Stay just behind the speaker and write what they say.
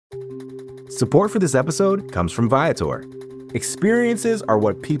Support for this episode comes from Viator. Experiences are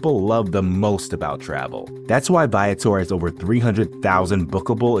what people love the most about travel. That's why Viator has over 300,000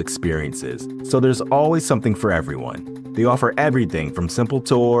 bookable experiences, so there's always something for everyone. They offer everything from simple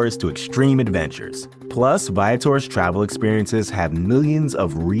tours to extreme adventures. Plus, Viator's travel experiences have millions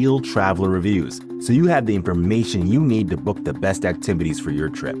of real traveler reviews, so you have the information you need to book the best activities for your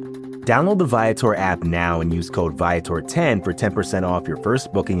trip. Download the Viator app now and use code Viator10 for 10% off your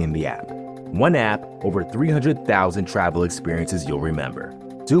first booking in the app. One app, over 300,000 travel experiences you'll remember.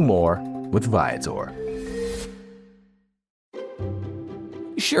 Do more with Viator.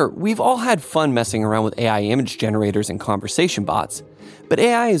 Sure, we've all had fun messing around with AI image generators and conversation bots, but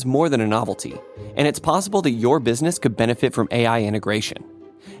AI is more than a novelty, and it's possible that your business could benefit from AI integration.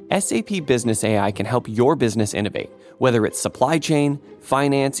 SAP Business AI can help your business innovate, whether it's supply chain,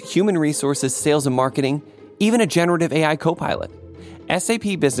 finance, human resources, sales and marketing, even a generative AI copilot.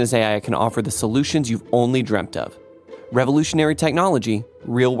 SAP Business AI can offer the solutions you've only dreamt of. Revolutionary technology,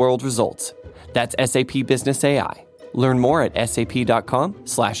 real-world results. That's SAP Business AI. Learn more at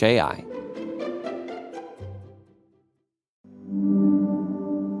sap.com/AI.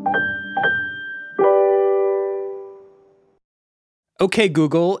 Okay,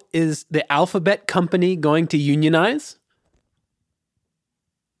 Google, is the Alphabet company going to unionize?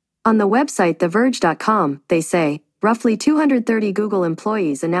 On the website TheVerge.com, they say, roughly 230 Google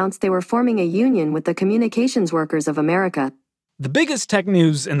employees announced they were forming a union with the Communications Workers of America. The biggest tech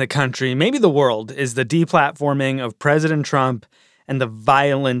news in the country, maybe the world, is the deplatforming of President Trump and the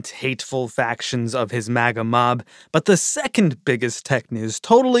violent, hateful factions of his MAGA mob. But the second biggest tech news,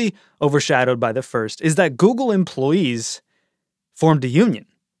 totally overshadowed by the first, is that Google employees formed a union.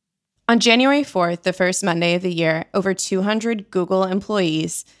 On January 4th, the first Monday of the year, over 200 Google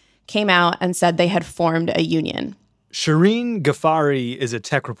employees came out and said they had formed a union. Shirin Ghaffary is a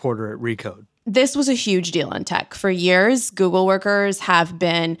tech reporter at Recode. This was a huge deal in tech. For years, Google workers have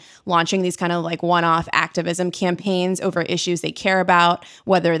been launching these kind of like one-off activism campaigns over issues they care about,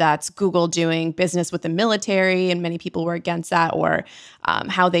 whether that's Google doing business with the military, and many people were against that, or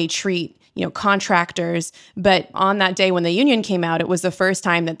how they treat contractors. But on that day when the union came out, it was the first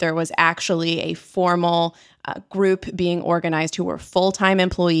time that there was actually a formal group being organized who were full-time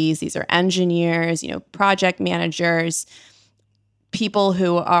employees. These are engineers, project managers, people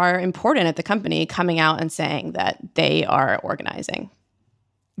who are important at the company coming out and saying that they are organizing.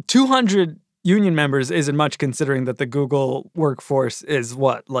 200 union members isn't much, considering that the Google workforce is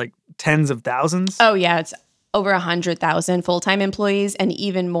what, like tens of thousands? Oh, yeah. It's over 100,000 full-time employees and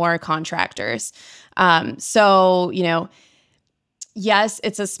even more contractors. Yes,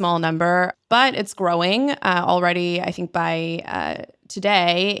 it's a small number, but it's growing. Already, I think by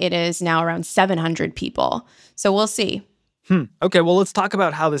today, it is now around 700 people. So we'll see. Okay, well, let's talk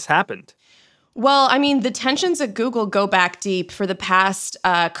about how this happened. Well, I mean, the tensions at Google go back deep for the past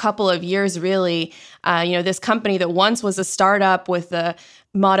couple of years, really. This company that once was a startup with the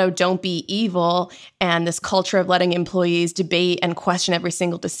motto, "Don't be evil," and this culture of letting employees debate and question every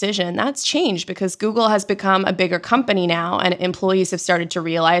single decision, that's changed because Google has become a bigger company now, and employees have started to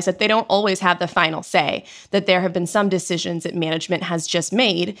realize that they don't always have the final say, that there have been some decisions that management has just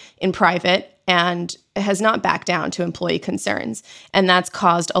made in private and has not backed down to employee concerns. And that's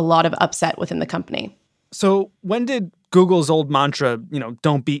caused a lot of upset within the company. So when did Google's old mantra,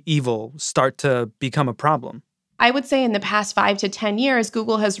 "Don't be evil," start to become a problem? I would say in the past 5 to 10 years,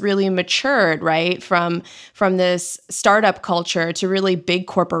 Google has really matured, right, from this startup culture to really big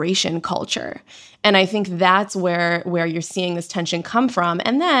corporation culture. And I think that's where you're seeing this tension come from.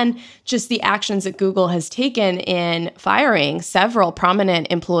 And then just the actions that Google has taken in firing several prominent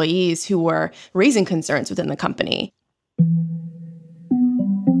employees who were raising concerns within the company.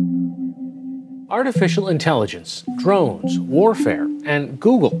 Artificial intelligence, drones, warfare, and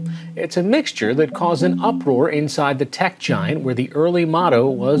Google. It's a mixture that caused an uproar inside the tech giant where the early motto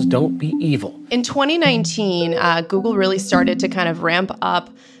was "Don't be evil." In 2019, Google really started to kind of ramp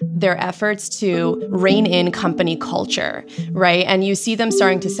up their efforts to rein in company culture, right? And you see them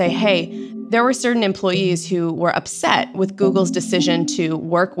starting to say, hey, there were certain employees who were upset with Google's decision to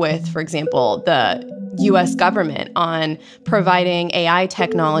work with, for example, the U.S. government on providing AI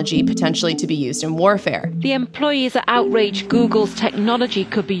technology potentially to be used in warfare. The employees are outraged Google's technology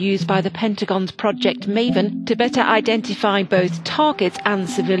could be used by the Pentagon's Project Maven to better identify both targets and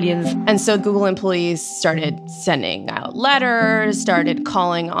civilians. And so Google employees started sending out letters, started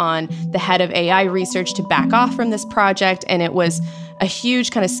calling on the head of AI research to back off from this project, and it was a huge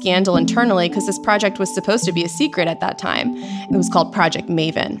kind of scandal internally because this project was supposed to be a secret at that time. It was called Project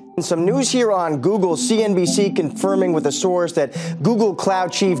Maven. Some news here on Google. CNBC confirming with a source that Google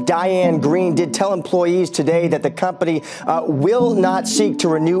Cloud Chief Diane Greene did tell employees today that the company will not seek to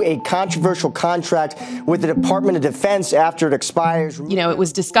renew a controversial contract with the Department of Defense after it expires. You know, it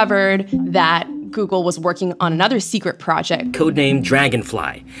was discovered that Google was working on another secret project. Codenamed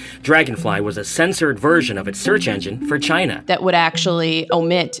Dragonfly. Dragonfly was a censored version of its search engine for China that would actually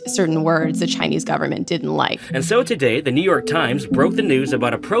omit certain words the Chinese government didn't like. And so today, the New York Times broke the news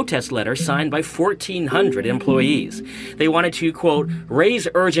about a protest letter signed by 1,400 employees. They wanted to, quote, raise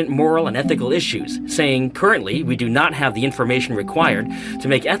urgent moral and ethical issues, saying, currently, we do not have the information required to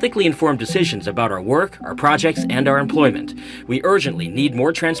make ethically informed decisions about our work, our projects, and our employment. We urgently need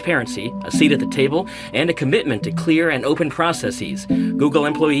more transparency, a seat at the table, and a commitment to clear and open processes. Google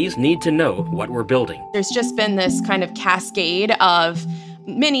employees need to know what we're building. There's just been this kind of cascade of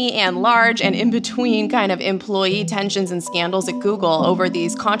mini and large and in between kind of employee tensions and scandals at Google over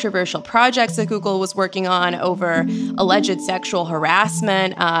these controversial projects that Google was working on, over alleged sexual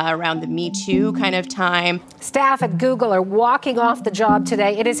harassment around the Me Too kind of time. Staff at Google are walking off the job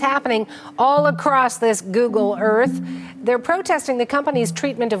today. It is happening all across this Google Earth. They're protesting the company's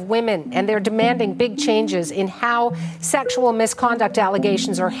treatment of women, and they're demanding big changes in how sexual misconduct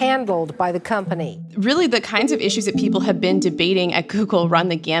allegations are handled by the company. Really, the kinds of issues that people have been debating at Google run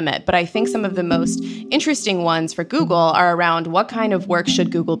the gamut, but I think some of the most interesting ones for Google are around what kind of work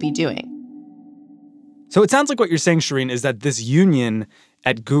should Google be doing. So it sounds like what you're saying, Shirin, is that this union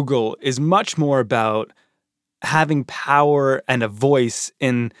at Google is much more about having power and a voice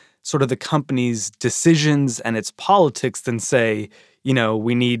in sort of the company's decisions and its politics than say, you know,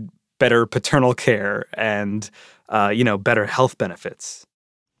 we need better paternal care and, better health benefits.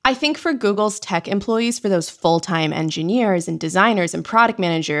 I think for Google's tech employees, for those full-time engineers and designers and product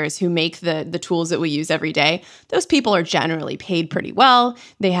managers who make the tools that we use every day, those people are generally paid pretty well.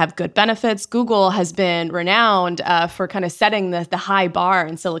 They have good benefits. Google has been renowned for kind of setting the high bar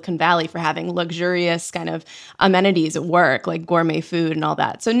in Silicon Valley for having luxurious kind of amenities at work, like gourmet food and all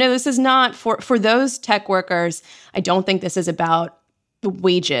that. So no, this is not for those tech workers. I don't think this is about the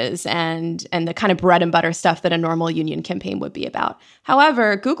wages and the kind of bread and butter stuff that a normal union campaign would be about.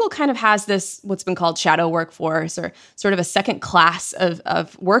 However, Google kind of has this, what's been called shadow workforce, or sort of a second class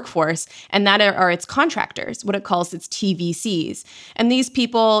of workforce, and that are its contractors, what it calls its TVCs. And these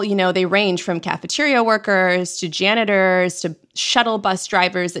people, you know, they range from cafeteria workers to janitors to shuttle bus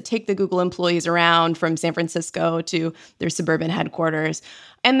drivers that take the Google employees around from San Francisco to their suburban headquarters.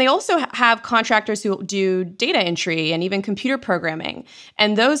 And they also have contractors who do data entry and even computer programming.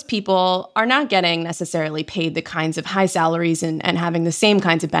 And those people are not getting necessarily paid the kinds of high salaries and having the same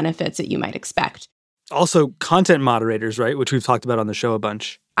kinds of benefits that you might expect. Also, content moderators, right, which we've talked about on the show a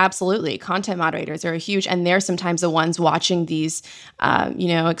bunch. Absolutely. Content moderators are huge, and they're sometimes the ones watching these,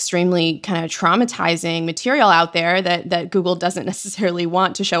 extremely kind of traumatizing material out there that Google doesn't necessarily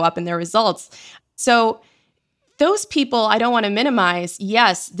want to show up in their results. So those people, I don't want to minimize.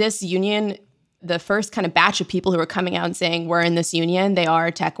 Yes, this union, the first kind of batch of people who are coming out and saying we're in this union, they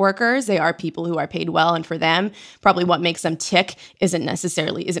are tech workers. They are people who are paid well. And for them, probably what makes them tick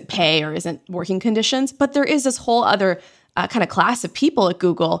isn't pay or isn't working conditions. But there is this whole other kind of class of people at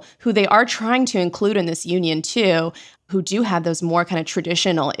Google who they are trying to include in this union too, who do have those more kind of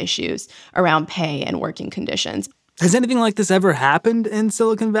traditional issues around pay and working conditions. Has anything like this ever happened in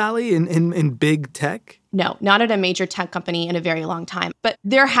Silicon Valley, in big tech? No, not at a major tech company in a very long time. But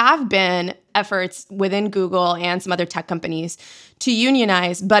there have been efforts within Google and some other tech companies to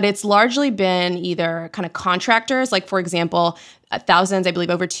unionize, but it's largely been either kind of contractors, like, for example, thousands, I believe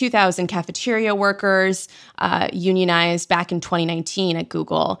over 2,000 cafeteria workers unionized back in 2019 at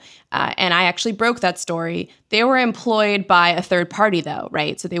Google. And I actually broke that story. They were employed by a third party, though,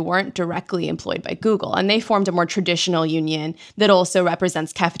 right? So they weren't directly employed by Google. And they formed a more traditional union that also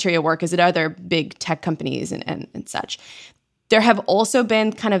represents cafeteria workers at other big tech companies and such. There have also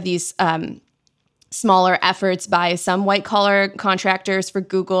been kind of these smaller efforts by some white-collar contractors for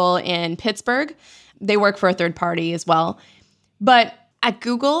Google in Pittsburgh. They work for a third party as well. But at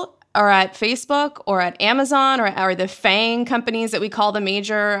Google or at Facebook or at Amazon or the FAANG companies that we call the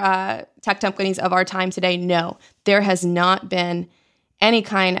major tech companies of our time today, no, there has not been any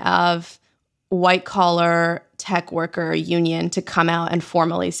kind of white-collar tech worker union to come out and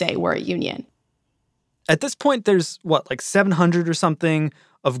formally say we're a union. At this point, there's, 700 or something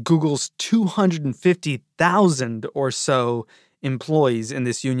of Google's 250,000 or so employees in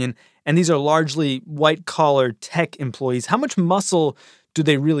this union, and these are largely white-collar tech employees. How much muscle do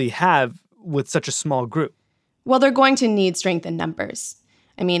they really have with such a small group? Well, they're going to need strength in numbers.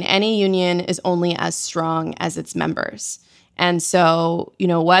 I mean, any union is only as strong as its members. And so,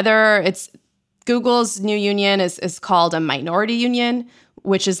 whether it's Google's new union is called a minority union,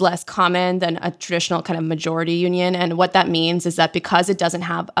 which is less common than a traditional kind of majority union. And what that means is that because it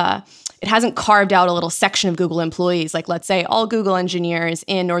hasn't carved out a little section of Google employees, like let's say all Google engineers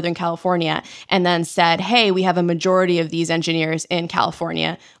in Northern California, and then said, hey, we have a majority of these engineers in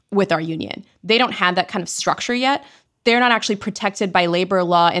California with our union. They don't have that kind of structure yet. They're not actually protected by labor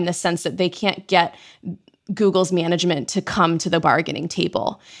law in the sense that they can't get Google's management to come to the bargaining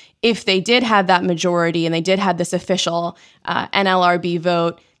table. If they did have that majority and they did have this official NLRB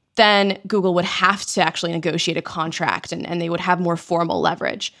vote, then Google would have to actually negotiate a contract and they would have more formal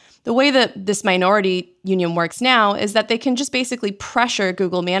leverage. The way that this minority union works now is that they can just basically pressure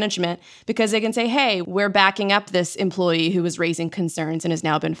Google management because they can say, hey, we're backing up this employee who was raising concerns and has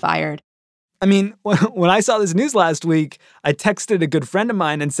now been fired. I mean, when I saw this news last week, I texted a good friend of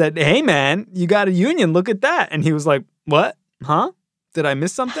mine and said, hey, man, you got a union. Look at that. And he was like, what? Huh? Did I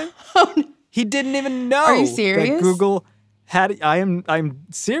miss something? Oh, no. He didn't even know. Are you serious? That Google had. I'm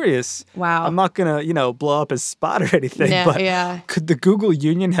serious. Wow. I'm not gonna, blow up his spot or anything. Yeah. Could the Google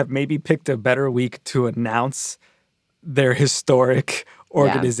union have maybe picked a better week to announce their historic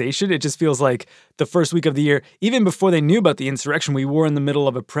organization? Yeah. It just feels like the first week of the year, even before they knew about the insurrection, we were in the middle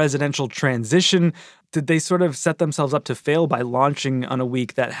of a presidential transition. Did they sort of set themselves up to fail by launching on a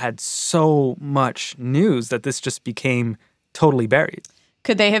week that had so much news that this just became totally buried?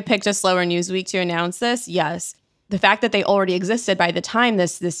 Could they have picked a slower news week to announce this? Yes. The fact that they already existed by the time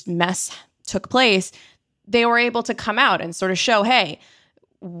this mess took place, they were able to come out and sort of show, hey,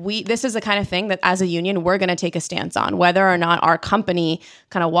 this is the kind of thing that as a union, we're going to take a stance on. Whether or not our company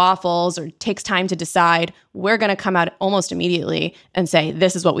kind of waffles or takes time to decide, we're going to come out almost immediately and say,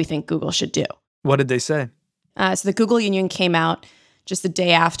 this is what we think Google should do. What did they say? So the Google union came out just the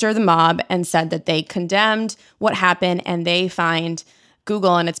day after the mob and said that they condemned what happened and they find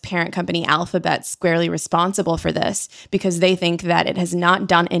Google and its parent company Alphabet squarely responsible for this because they think that it has not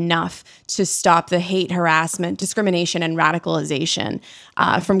done enough to stop the hate, harassment, discrimination, and radicalization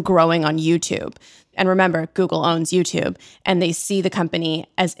from growing on YouTube. And remember, Google owns YouTube, and they see the company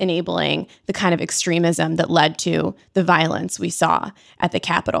as enabling the kind of extremism that led to the violence we saw at the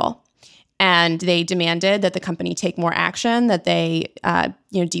Capitol. And they demanded that the company take more action, that they,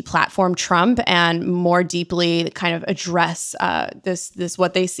 deplatform Trump and more deeply kind of address this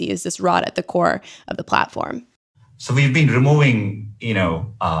what they see as this rot at the core of the platform. So we've been removing,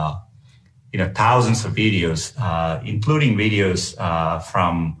 thousands of videos, including videos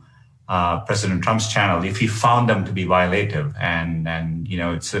from President Trump's channel, if he found them to be violative,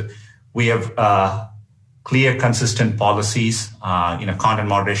 we have clear, consistent policies. Content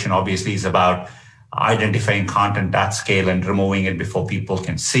moderation obviously is about identifying content at scale and removing it before people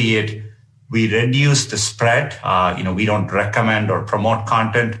can see it. We reduce the spread. We don't recommend or promote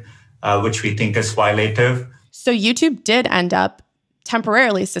content which we think is violative. So YouTube did end up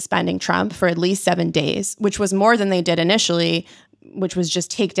temporarily suspending Trump for at least 7 days, which was more than they did initially, which was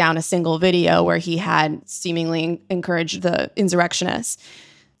just take down a single video where he had seemingly encouraged the insurrectionists.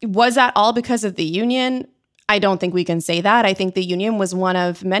 Was that all because of the union? I don't think we can say that. I think the union was one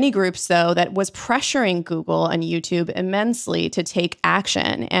of many groups, though, that was pressuring Google and YouTube immensely to take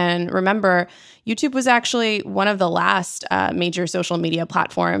action. And remember, YouTube was actually one of the last major social media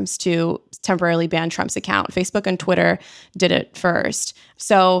platforms to temporarily ban Trump's account. Facebook and Twitter did it first.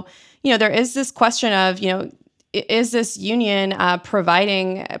 So, there is this question of, is this union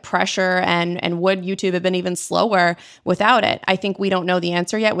providing pressure and would YouTube have been even slower without it? I think we don't know the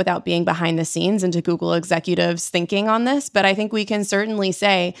answer yet without being behind the scenes into Google executives thinking on this, but I think we can certainly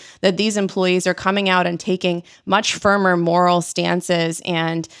say that these employees are coming out and taking much firmer moral stances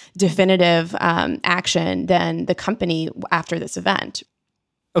and definitive action than the company after this event.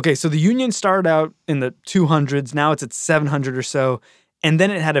 Okay, so the union started out in the 200s, now it's at 700 or so. And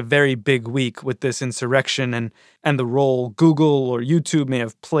then it had a very big week with this insurrection and the role Google or YouTube may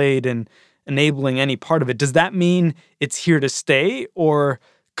have played in enabling any part of it. Does that mean it's here to stay, or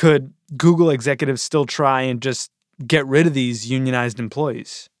could Google executives still try and just get rid of these unionized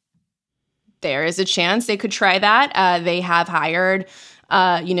employees? There is a chance they could try that. They have hired,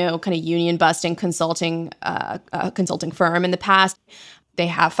 kind of union-busting consulting firm in the past. They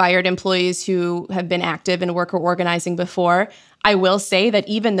have fired employees who have been active in worker organizing before. I will say that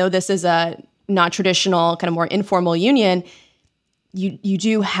even though this is a not traditional, kind of more informal union, you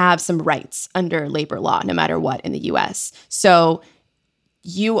do have some rights under labor law, no matter what, in the U.S. So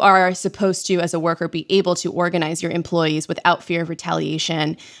you are supposed to, as a worker, be able to organize your employees without fear of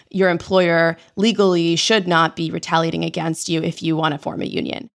retaliation. Your employer legally should not be retaliating against you if you want to form a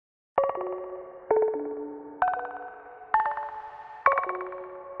union.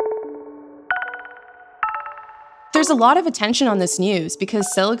 There's a lot of attention on this news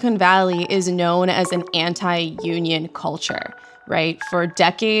because Silicon Valley is known as an anti-union culture, right? For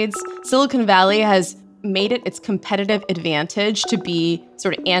decades, Silicon Valley has made it its competitive advantage to be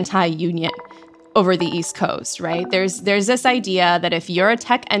sort of anti-union over the East Coast, right? There's this idea that if you're a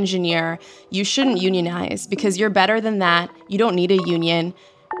tech engineer, you shouldn't unionize because you're better than that. You don't need a union.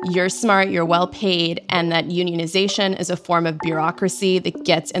 You're smart, you're well paid, and that unionization is a form of bureaucracy that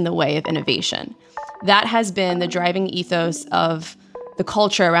gets in the way of innovation. That has been the driving ethos of the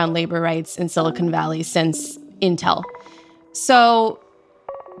culture around labor rights in Silicon Valley since Intel. So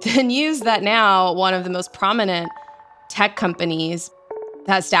the news that now one of the most prominent tech companies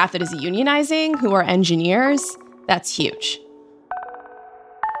has staff that is unionizing, who are engineers, that's huge.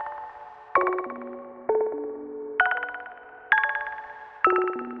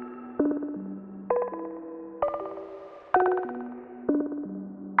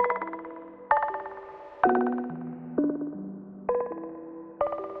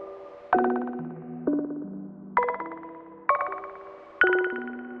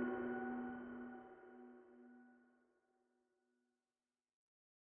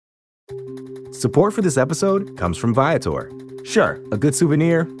 Support for this episode comes from Viator. Sure, a good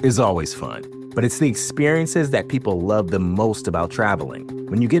souvenir is always fun, but it's the experiences that people love the most about traveling.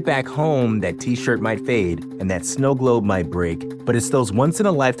 When you get back home, that t-shirt might fade and that snow globe might break, but it's those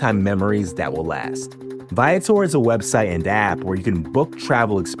once-in-a-lifetime memories that will last. Viator is a website and app where you can book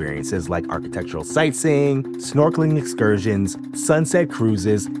travel experiences like architectural sightseeing, snorkeling excursions, sunset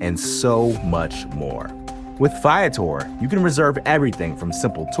cruises, and so much more. With Viator, you can reserve everything from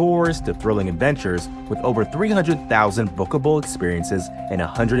simple tours to thrilling adventures with over 300,000 bookable experiences in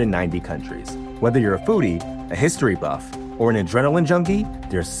 190 countries. Whether you're a foodie, a history buff, or an adrenaline junkie,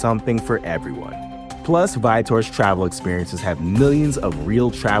 there's something for everyone. Plus, Viator's travel experiences have millions of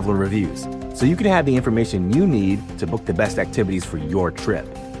real traveler reviews, so you can have the information you need to book the best activities for your trip.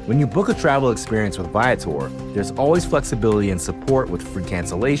 When you book a travel experience with Viator, there's always flexibility and support with free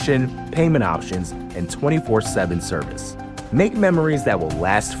cancellation, payment options, and 24/7 service. Make memories that will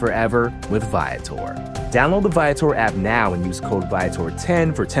last forever with Viator. Download the Viator app now and use code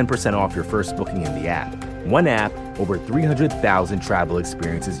Viator10 for 10% off your first booking in the app. One app, over 300,000 travel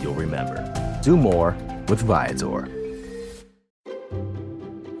experiences you'll remember. Do more with Viator.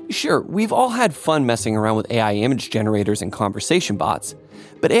 Sure, we've all had fun messing around with AI image generators and conversation bots,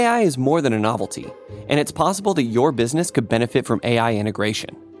 but AI is more than a novelty, and it's possible that your business could benefit from AI integration.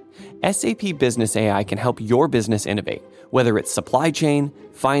 SAP Business AI can help your business innovate, whether it's supply chain,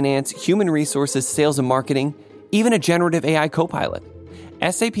 finance, human resources, sales and marketing, even a generative AI copilot.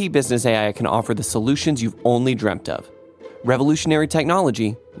 SAP Business AI can offer the solutions you've only dreamt of. Revolutionary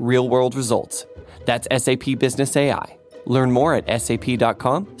technology, real-world results. That's SAP Business AI. Learn more at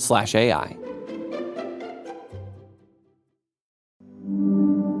sap.com/AI.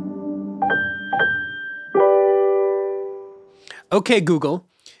 Okay, Google.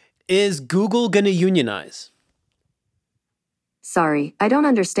 Is Google going to unionize? Sorry, I don't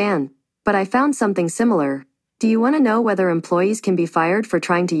understand, but I found something similar. Do you want to know whether employees can be fired for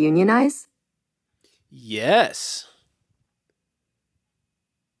trying to unionize? Yes.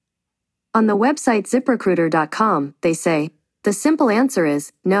 On the website ZipRecruiter.com, they say, the simple answer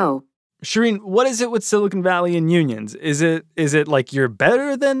is no. Shirin, what is it with Silicon Valley and unions? Is it like you're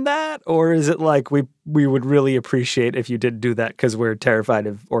better than that? Or is it like we would really appreciate if you did do that because we're terrified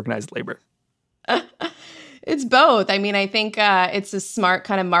of organized labor? It's both. I mean, I think it's a smart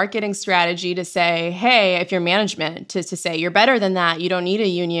kind of marketing strategy to say, hey, if you're management, to say you're better than that, you don't need a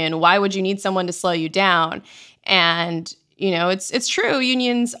union. Why would you need someone to slow you down? And you know, it's true.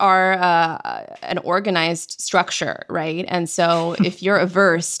 Unions are an organized structure, right? And so if you're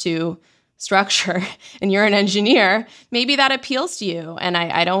averse to structure and you're an engineer, maybe that appeals to you. And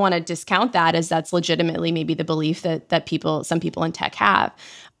I don't want to discount that, as that's legitimately maybe the belief that some people in tech have.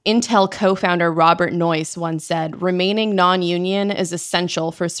 Intel co-founder Robert Noyce once said, remaining non-union is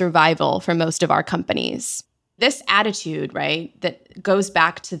essential for survival for most of our companies. This attitude, right, that goes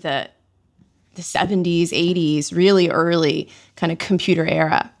back to the 70s, 80s, really early kind of computer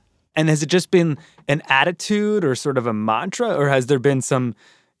era. And has it just been an attitude or sort of a mantra, or has there been some,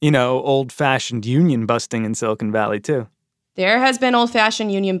 old-fashioned union busting in Silicon Valley too? There has been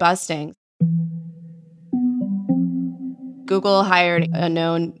old-fashioned union busting. Google hired a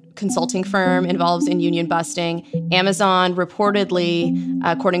known consulting firm involved in union busting. Amazon reportedly,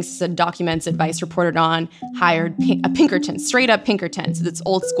 according to some documents that Vice reported on, hired a Pinkerton, straight up Pinkerton. So that's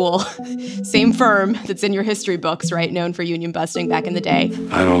old school, same firm that's in your history books, right? Known for union busting back in the day.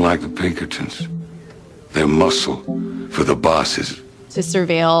 I don't like the Pinkertons. They're muscle for the bosses. To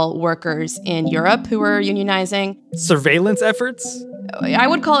surveil workers in Europe who were unionizing. Surveillance efforts? I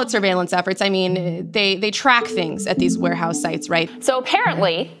would call it surveillance efforts. I mean, they track things at these warehouse sites, right? So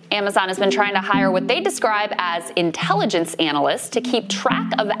apparently, Amazon has been trying to hire what they describe as intelligence analysts to keep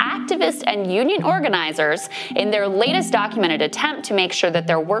track of activists and union organizers in their latest documented attempt to make sure that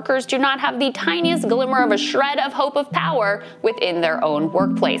their workers do not have the tiniest glimmer of a shred of hope of power within their own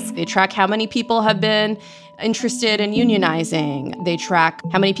workplace. They track how many people have been interested in unionizing. They track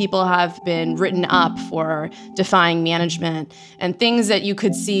how many people have been written up for defying management and things that you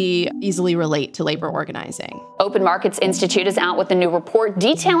could see easily relate to labor organizing. Open Markets Institute is out with a new report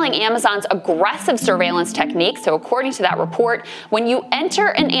detailing Amazon's aggressive surveillance techniques. So according to that report, when you enter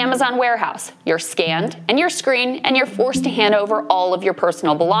an Amazon warehouse, you're scanned and you're screened and you're forced to hand over all of your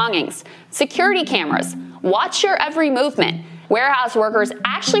personal belongings. Security cameras watch your every movement. Warehouse workers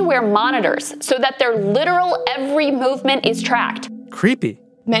actually wear monitors so that their literal every movement is tracked. Creepy.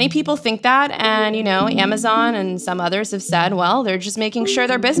 Many people think that, and, Amazon and some others have said, well, they're just making sure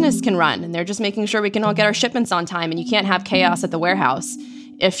their business can run, and they're just making sure we can all get our shipments on time, and you can't have chaos at the warehouse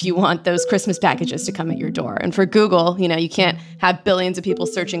if you want those Christmas packages to come at your door. And for Google, you can't have billions of people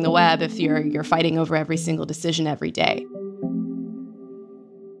searching the web if you're fighting over every single decision every day.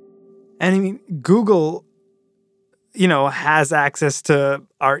 And I mean, Google has access to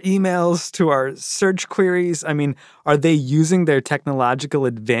our emails, to our search queries. I mean, are they using their technological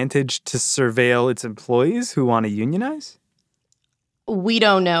advantage to surveil its employees who want to unionize? We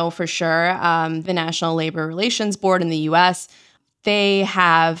don't know for sure. The National Labor Relations Board in the U.S., they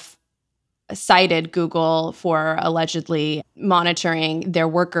have cited Google for allegedly monitoring their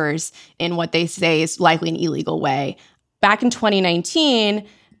workers in what they say is likely an illegal way. Back in 2019,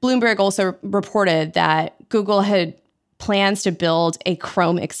 Bloomberg also reported that Google had plans to build a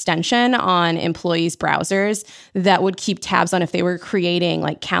Chrome extension on employees' browsers that would keep tabs on if they were creating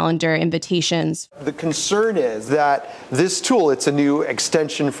calendar invitations. The concern is that this tool, it's a new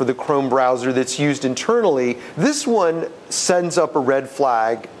extension for the Chrome browser that's used internally. This one sends up a red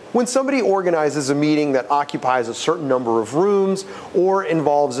flag when somebody organizes a meeting that occupies a certain number of rooms or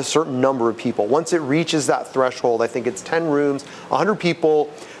involves a certain number of people. Once it reaches that threshold, I think it's 10 rooms, 100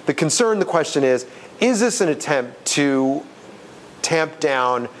 people, the question is this an attempt to tamp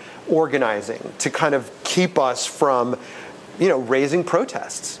down organizing, to kind of keep us from, raising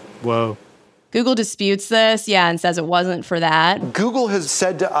protests? Whoa. Google disputes this, and says it wasn't for that. Google has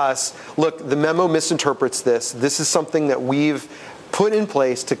said to us, look, the memo misinterprets this. This is something that we've put in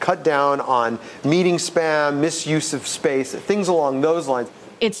place to cut down on meeting spam, misuse of space, things along those lines.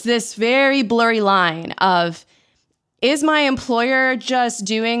 It's this very blurry line of, is my employer just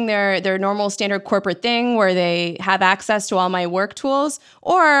doing their normal standard corporate thing where they have access to all my work tools?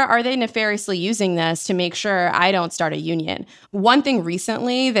 Or are they nefariously using this to make sure I don't start a union? One thing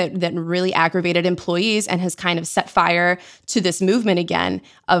recently that really aggravated employees and has kind of set fire to this movement again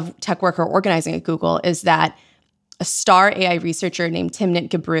of tech worker organizing at Google is that a star AI researcher named Timnit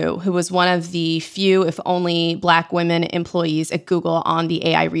Gebru, who was one of the few, if only, Black women employees at Google on the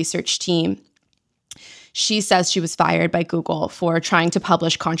AI research team, she says she was fired by Google for trying to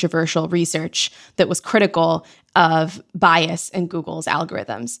publish controversial research that was critical of bias in Google's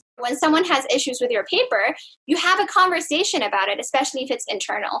algorithms. When someone has issues with your paper, you have a conversation about it, especially if it's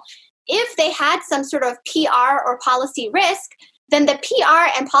internal. If they had some sort of PR or policy risk, then the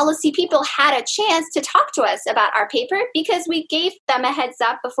PR and policy people had a chance to talk to us about our paper because we gave them a heads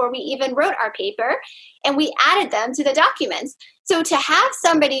up before we even wrote our paper, and we added them to the documents. So to have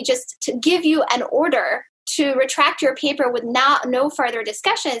somebody just to give you an order to retract your paper with no further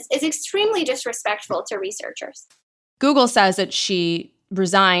discussions is extremely disrespectful to researchers. Google says that she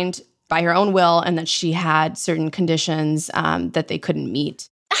resigned by her own will and that she had certain conditions that they couldn't meet.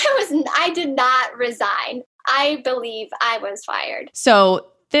 I did not resign. I believe I was fired. So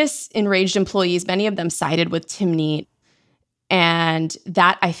this enraged employees, many of them sided with Timnit, and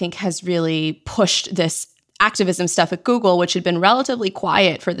that, I think, has really pushed this activism stuff at Google, which had been relatively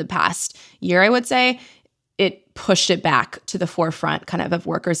quiet for the past year, I would say. It pushed it back to the forefront kind of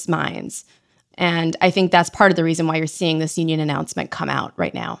workers' minds. And I think that's part of the reason why you're seeing this union announcement come out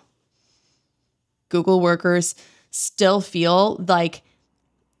right now. Google workers still feel like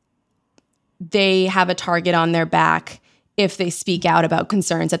they have a target on their back if they speak out about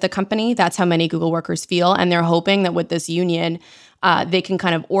concerns at the company. That's how many Google workers feel. And they're hoping that with this union, they can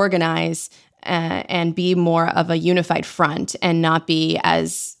kind of organize and be more of a unified front and not be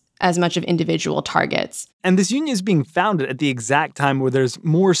as much of individual targets. And this union is being founded at the exact time where there's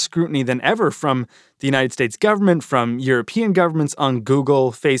more scrutiny than ever from the United States government, from European governments on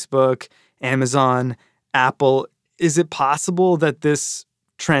Google, Facebook, Amazon, Apple. Is it possible that this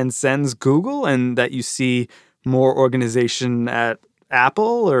transcends Google and that you see more organization at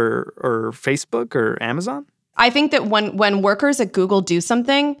Apple or Facebook or Amazon? I think that when workers at Google do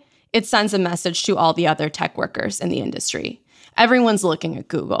something, it sends a message to all the other tech workers in the industry. Everyone's looking at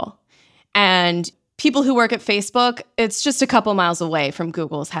Google. And people who work at Facebook, it's just a couple miles away from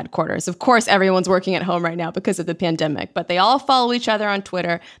Google's headquarters. Of course, everyone's working at home right now because of the pandemic, but they all follow each other on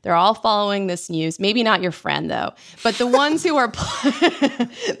Twitter. They're all following this news. Maybe not your friend, though, but the ones who are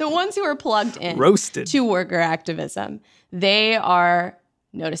the ones who are plugged in to worker activism, they are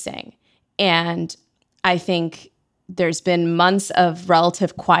noticing. And I think there's been months of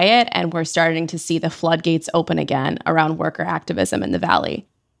relative quiet, and we're starting to see the floodgates open again around worker activism in the Valley.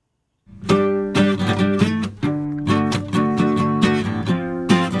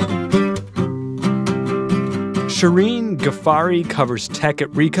 Shirin Ghaffary covers tech at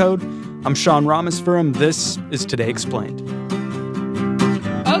Recode. I'm Sean Rameswaram. This is Today Explained.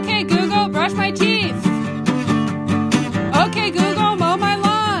 Okay, Google, brush my teeth. Okay, Google, mow my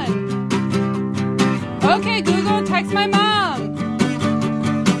lawn. Okay, Google, text my mom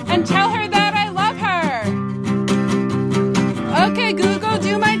and tell her that I love her. Okay, Google,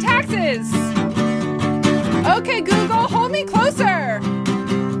 do my taxes. Okay, Google, hold me closer.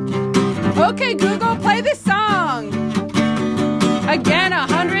 Okay, Google, play this song again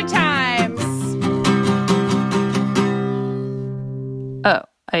 100 times. Oh,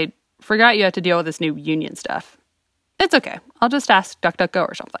 I forgot you had to deal with this new union stuff. It's okay. I'll just ask DuckDuckGo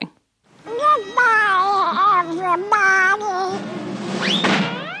or something. Goodbye, everybody.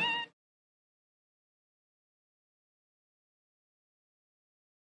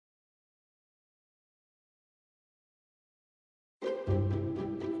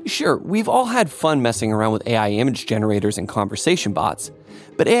 Sure, we've all had fun messing around with AI image generators and conversation bots,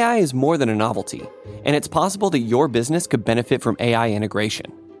 but AI is more than a novelty, and it's possible that your business could benefit from AI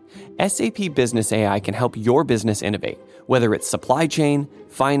integration. SAP Business AI can help your business innovate, whether it's supply chain,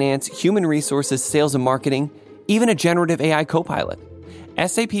 finance, human resources, sales and marketing, even a generative AI copilot.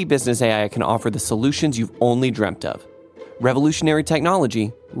 SAP Business AI can offer the solutions you've only dreamt of. Revolutionary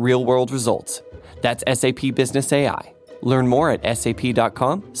technology, real-world results. That's SAP Business AI. Learn more at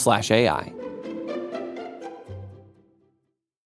sap.com/AI.